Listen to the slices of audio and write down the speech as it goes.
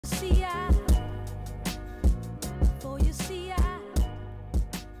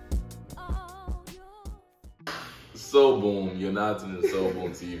So Boom. You're not tuning to So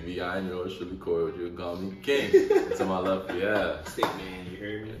Boom TV. I'm yours, truly Corey. You can call me King. And to my left, yeah. Stick man, you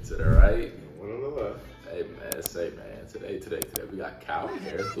heard me? And to the right. One on the left. Hey man, say man. Today, we got Calvin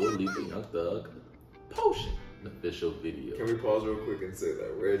Harris, Lipa, Young Thug, Potion, the official video. Can we pause real quick and say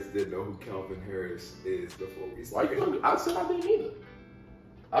that Reds didn't know who Calvin Harris is before we started? Why you? I said I didn't either.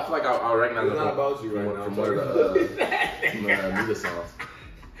 I feel like I recognize it's not about you right now. From one of the Nita songs.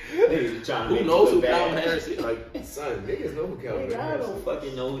 Who knows who Calvin Harris is? Like, son, niggas know who Calvin Harris is. I don't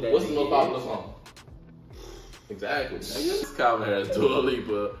fucking know who that what's the most popular is. song? Exactly. It's Calvin Harris, Dua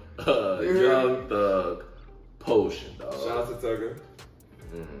Lipa, Young Thug, Potion, dog. Shout out to Tugger.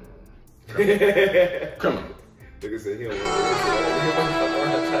 Come on. Nigga said he don't want to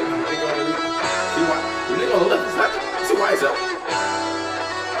See why? The nigga on the left is not. See why it's up?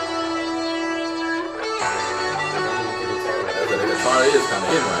 The guitar is kind of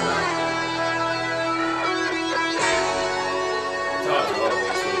hidden right now. Guitar's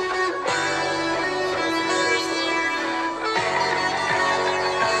always hit.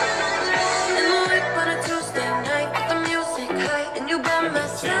 In the whip on a Tuesday night with the music high and you by my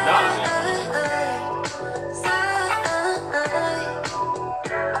side.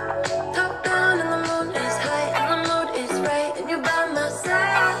 Top down and the moon is high and the mood is right and you by my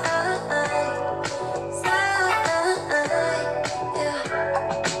side.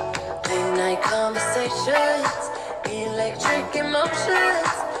 Conversations, electric emotions,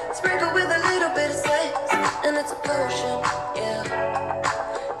 sprinkled with a little bit of sex, and it's a potion, yeah.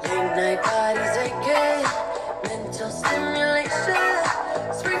 Late night bodies aching, mental stimulation,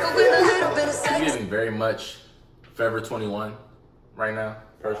 sprinkled with a little bit of sex. I'm getting very much Forever 21 right now,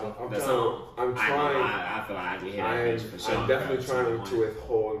 personally. I'm trying. I feel like I can hear that bitch for sure. I'm definitely trying to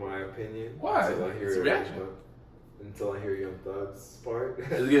withhold my opinion. Why? Until I It's a hear reaction. Until I hear Young Thug's part.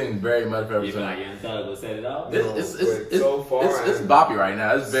 It's getting very much Forever You feel 21. like Young Thug will set it off? It's boppy right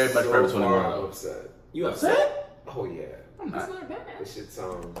now. It's very much Forever 21. I'm upset. You upset? Oh yeah. I'm not. It's not bad. This shit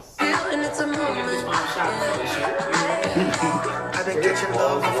sounds. And it's a moment. I've been catching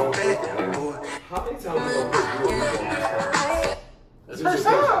love off a bed. How many times have I put you on this? It's her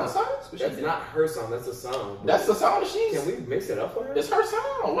sound, son. That's not her song. That's a song. That's the sound she's. Can we mix it up for her? It's her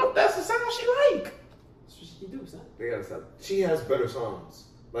sound. What? That's the sound she like. That's what she do, son. They gotta stop. She has better songs.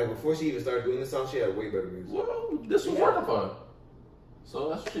 Like before she even started doing this song, she had way better music. Well, this was working for her. So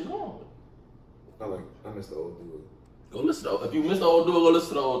that's what she's going with. I miss the old dude. Go listen to. If you miss the old dude, go listen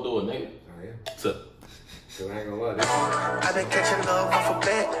to the old dude, nigga. Oh yeah. So, Cause I ain't gonna lie. This I've been catching love off a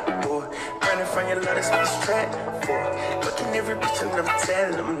bed, boy. Running from your love, that's what it's trapped for. Looking every bitch and never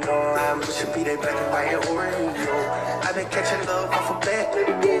telling them no. I'm pushing be that black and white Oreo. I've been catching love off a bed,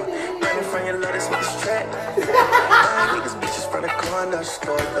 boy. Running from your love, that's what it's trapped for. Niggas bitches from the corner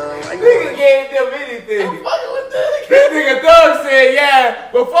store, though. nigga gave them anything. I'm fucking with that. This nigga Thug said, yeah,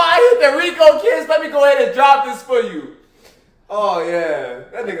 before I hit the Rico kids, let me go ahead and drop this for you. Oh yeah,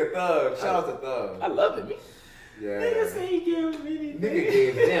 that nigga Thug. Shout out to Thug. I love it, man. Yeah. Nigga say he gave him anything. Nigga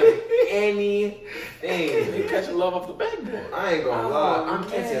gave them anything. They catching love off the backboard. I ain't gonna lie. I'm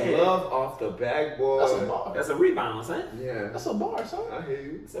catching love off the backboard. That's a bar. That's a rebound, son. Yeah. That's a bar, son. I hear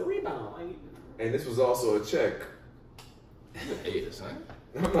you. It's a rebound. Like, And this was also a check. You a hater, son.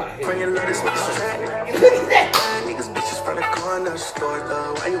 I'm not From your hating. love, that's what it's trapped. Niggas bitches from the corner store,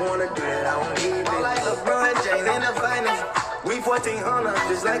 though. Why you wanna do that? I don't need it. Like LeBron James in the finals. We 1400,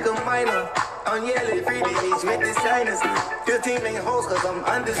 just like a minor. On yellow, free beach with the signers. 15 main hoes, cause I'm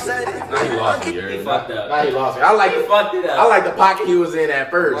undecided. Now he lost me, he fucked up. Now he lost me. I like He fucked it up. I like the pocket he was in at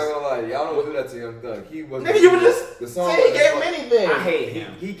I'm first. not gonna lie, y'all don't do that to Young Thug. He was. Nigga, you were just the song. saying he gave him anything. I hate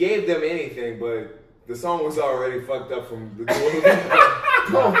him. He gave them anything, but the song was already fucked up from the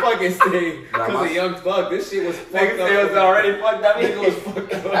don't fucking say because of Young Thug. This shit was fucked Nigga up. say it was already fucked up. Nigga was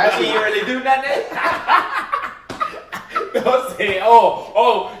fucked up. Actually, he really do nothing. Don't say,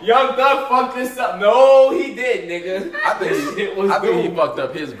 oh, Young Thug fucked this up. No, he did, nigga. I think he fucked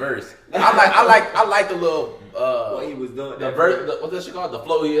up his verse. I like the little What he was doing. the verse. What's that shit called? The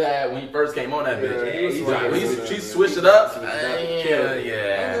flow he had when he first came on that bitch. Yeah, He switched it up.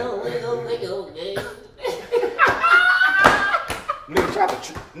 Yeah.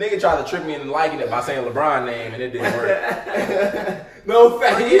 Nigga tried to trick me into liking it by saying LeBron name and it didn't work. No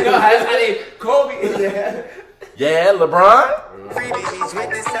fact, you know that's how they Kobe. Yeah, LeBron. Free beach with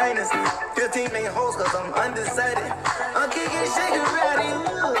the signers. 15 main hoes, cause I'm undecided. I'm kicking, shaking, ready.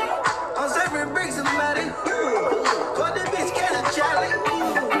 I'm serving bricks and matty. Call the bitch, can of Charlie.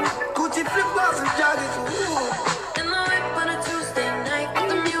 Gucci flip flops and joggers. In the whip on a Tuesday night with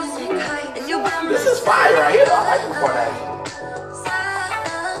the music high and you by my This is fire right here. I like this part actually.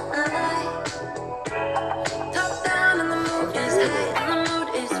 Top down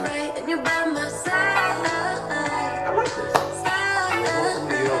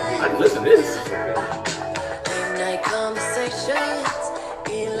can listen to this. Late night conversations,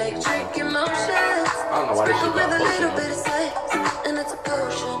 electric emotions. I don't know why this shit With got a little potion. bit of sex, and it's a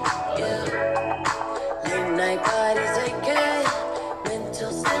potion, yeah. Late night bodies aching,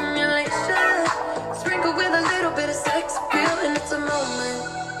 mental stimulation. Sprinkle with a little bit of sex appeal, and it's a moment,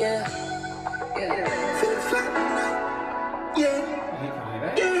 yeah. Yeah. Feel it flat tonight. Yeah.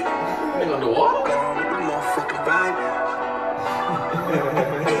 Nigga underwater? Gone with the motherfucking vibe.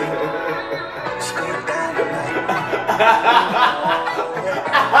 She going down tonight.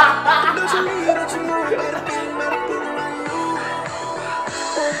 Don't you leave, don't you move, better be around you.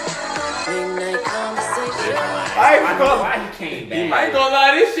 Late night conversation. I ain't gonna lie. He came He back. I ain't gonna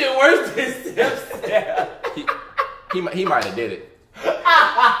lie, this shit worse than Sip Step. He might have did it.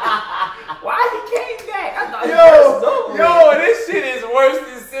 Why he came back? I thought Yo, this shit is worse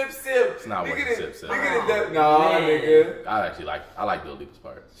than Sip Sip. It's not worse than Sip Sip. Look at it. Nah, nigga. I like Dua Lipa's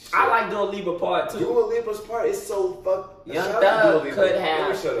part. I like Dua Lipa part too. Dua Lipa's part is so fuck. Young Shout out to Dua Thug Lipa. could Let me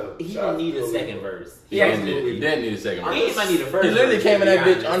have. shut up. He Shout out didn't to need Dua a Lipa. second verse. He didn't need a second verse. He might need a first. He literally verse, came in to that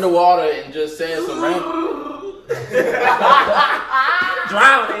be bitch honest. underwater and just saying some random.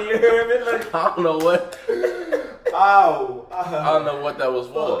 Drowning, you hear me? Like, I don't know what. Ow. I don't know what that was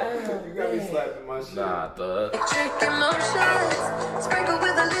for. You got me slapping my shit. Nah, thug. Electric emotions, sprinkle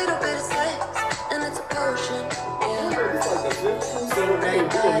with a little bit of sex, and it's a potion, yeah. It's like the fifth seven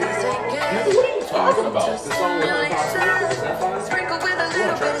Night bodies aching, What are you talking about? The song with her stimulation. Sprinkle with a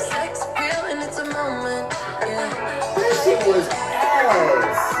little bit of sex appeal, and it's a moment, yeah. That shit was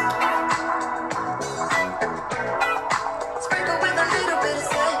ass. Sprinkle with a little bit of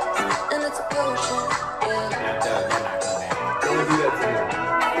sex, and it's a potion, yeah. Don't do that to him.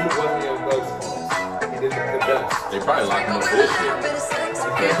 It wasn't Young Thug's fault. He did the best. They probably locked him up for With a this little shit. bit of sex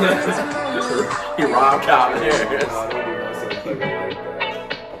appeal, and it's a moment. He robbed Calvin Harris. Nah, don't do myself fucking like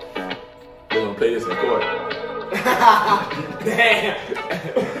that. They're gonna play this in court. damn.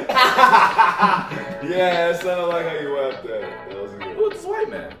 Yeah, it sounded like how you laughed at it. That was good. Who's this white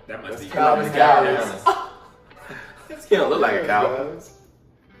man? That must be Calvin Harris. Harris. He don't look like a cow.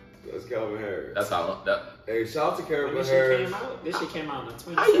 That's Calvin Harris. That's how. Hey, shout out to Calvin When this shit Harris. came out, this shit came out on the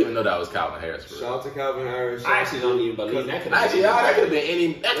 20th. How you even know that was Calvin Harris? For real? Shout out to Calvin Harris. I actually don't even believe that. Could have Actually, been that could have been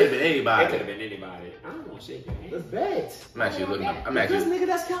any. That could have been That anybody. could have been anybody. I don't want to shake your hand. Let's bet. I'm actually looking. I'm Because, actually. nigga,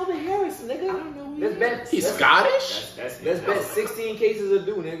 that's Calvin Harris, nigga. I don't know who Let's he bet. He's let's- Scottish. Let's bet 16 cases of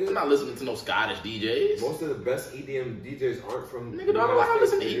do, I'm nigga. not listening to no Scottish DJs. Most of the best EDM DJs aren't from. Nigga, dog, I don't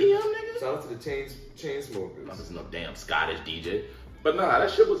listen to EDM, nigga. Shout out to the chain I'm smokers. not listening to no damn Scottish DJ. But nah, that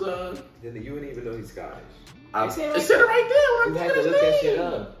shit was Then you wouldn't even know he's Scottish. It said it right there You when I had to put look that his shit name.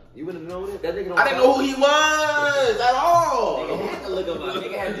 up. You wouldn't know that. That nigga don't. I didn't know who he was at all. Nigga had to look him up.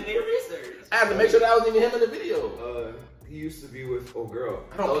 Nigga had to do research. I had to make sure that was even him in the video. He used to be with girl.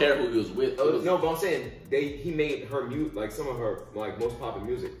 I don't care who he was with. No, but I'm saying he made her mute like some of her like most popular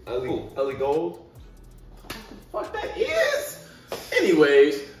music. Who? Ellie Gold. Fuck that is.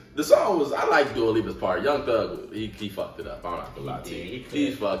 Anyways, the song was. I like Dua Lipa's part. Young Thug, he fucked it up. I'm not gonna lie to Yeah, you. he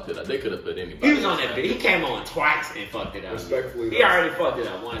He fucked it up. They could have put anybody. He was on that video. He came on twice and fucked it up. Respectfully, He already fucked it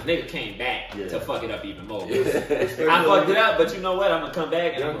up once. Nigga came back Yeah. to fuck it up even more. Yeah. I fucked it up, but you know what? I'm gonna come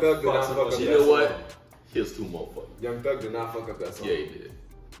back and Young I'm Thug did gonna not fuck some fuck more up shit You that up. know what? song. Here's two more for you. Young Thug did not fuck up that song. Yeah, he did.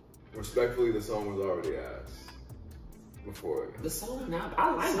 Respectfully, the song was already ass before it. The song now,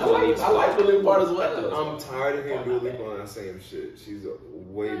 I like I like the Lipa part as well. I'm tired of hearing Dua Lipa on that same shit. She's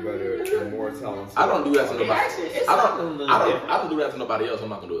way better and more talented. I don't do that to nobody. actually- it I sounds a don't. little different. I don't do that to nobody else. I'm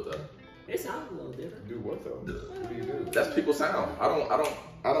not gonna do it though. It sounds a little different. Do what though? What do you do? That's people's sound. I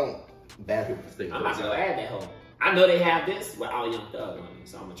don't bad people's thing. I'm not gonna add that hoe. I know they have this without Young Thug on it,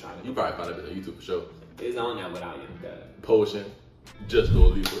 so I'm gonna try to. You probably find it on YouTube for sure. It's on there without Young Thug. Potion, just Dua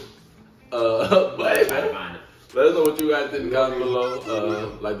Lipa. But hey, Try to man, find it. let us know what you guys did in the comments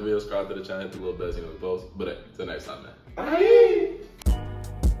below. Like the video, subscribe to the channel, hit the little bell so you know the post. But hey, till next time, man. Bye.